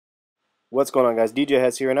What's going on, guys? DJ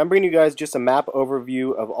Hess here, and I'm bringing you guys just a map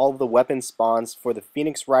overview of all of the weapon spawns for the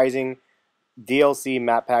Phoenix Rising DLC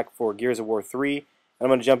map pack for Gears of War 3. And I'm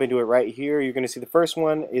going to jump into it right here. You're going to see the first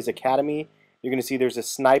one is Academy. You're going to see there's a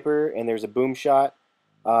sniper and there's a boom shot.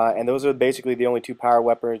 And those are basically the only two power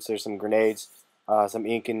weapons. There's some grenades, some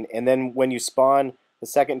ink, and then when you spawn the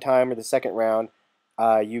second time or the second round,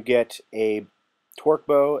 you get a torque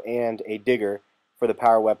bow and a digger for the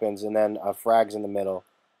power weapons, and then frags in the middle.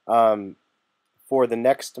 For the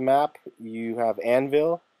next map, you have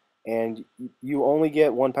Anvil, and you only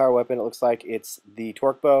get one power weapon. It looks like it's the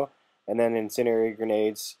torque bow, and then incendiary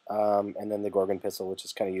grenades, and then the Gorgon pistol, which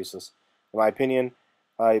is kind of useless, in my opinion.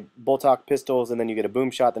 Boltok pistols, and then you get a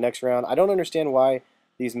boom shot the next round. I don't understand why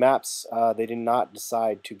these maps, they did not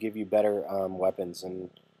decide to give you better weapons and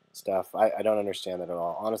stuff. I don't understand that at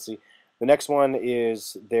all, honestly. The next one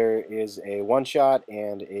is there is a one-shot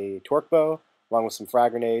and a torque bow, along with some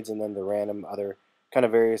frag grenades, and then the random other kind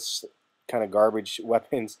of various kind of garbage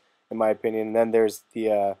weapons, in my opinion. And then there's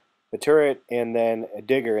the turret, and then a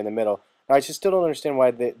digger in the middle. Now, I just still don't understand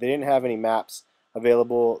why they didn't have any maps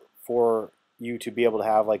available for you to be able to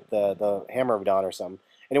have, like the Hammer of Dawn or something.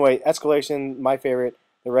 Anyway, Escalation, my favorite,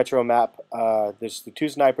 the retro map. There's the two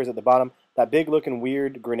snipers at the bottom. That big looking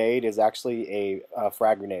weird grenade is actually a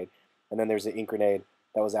frag grenade. And then there's the ink grenade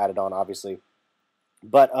that was added on, obviously.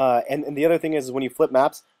 But and the other thing is, when you flip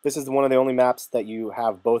maps, this is one of the only maps that you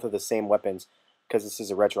have both of the same weapons, because this is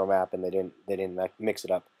a retro map and they didn't mix it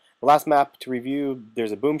up. The last map to review,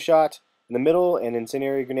 there's a boom shot in the middle and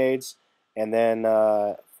incendiary grenades, and then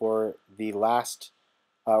for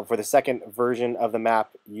the second version of the map,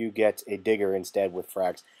 you get a digger instead with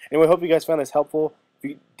frags. Anyway, I hope you guys found this helpful. If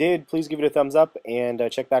you did, please give it a thumbs up and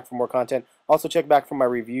check back for more content. Also, check back for my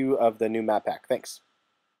review of the new map pack. Thanks.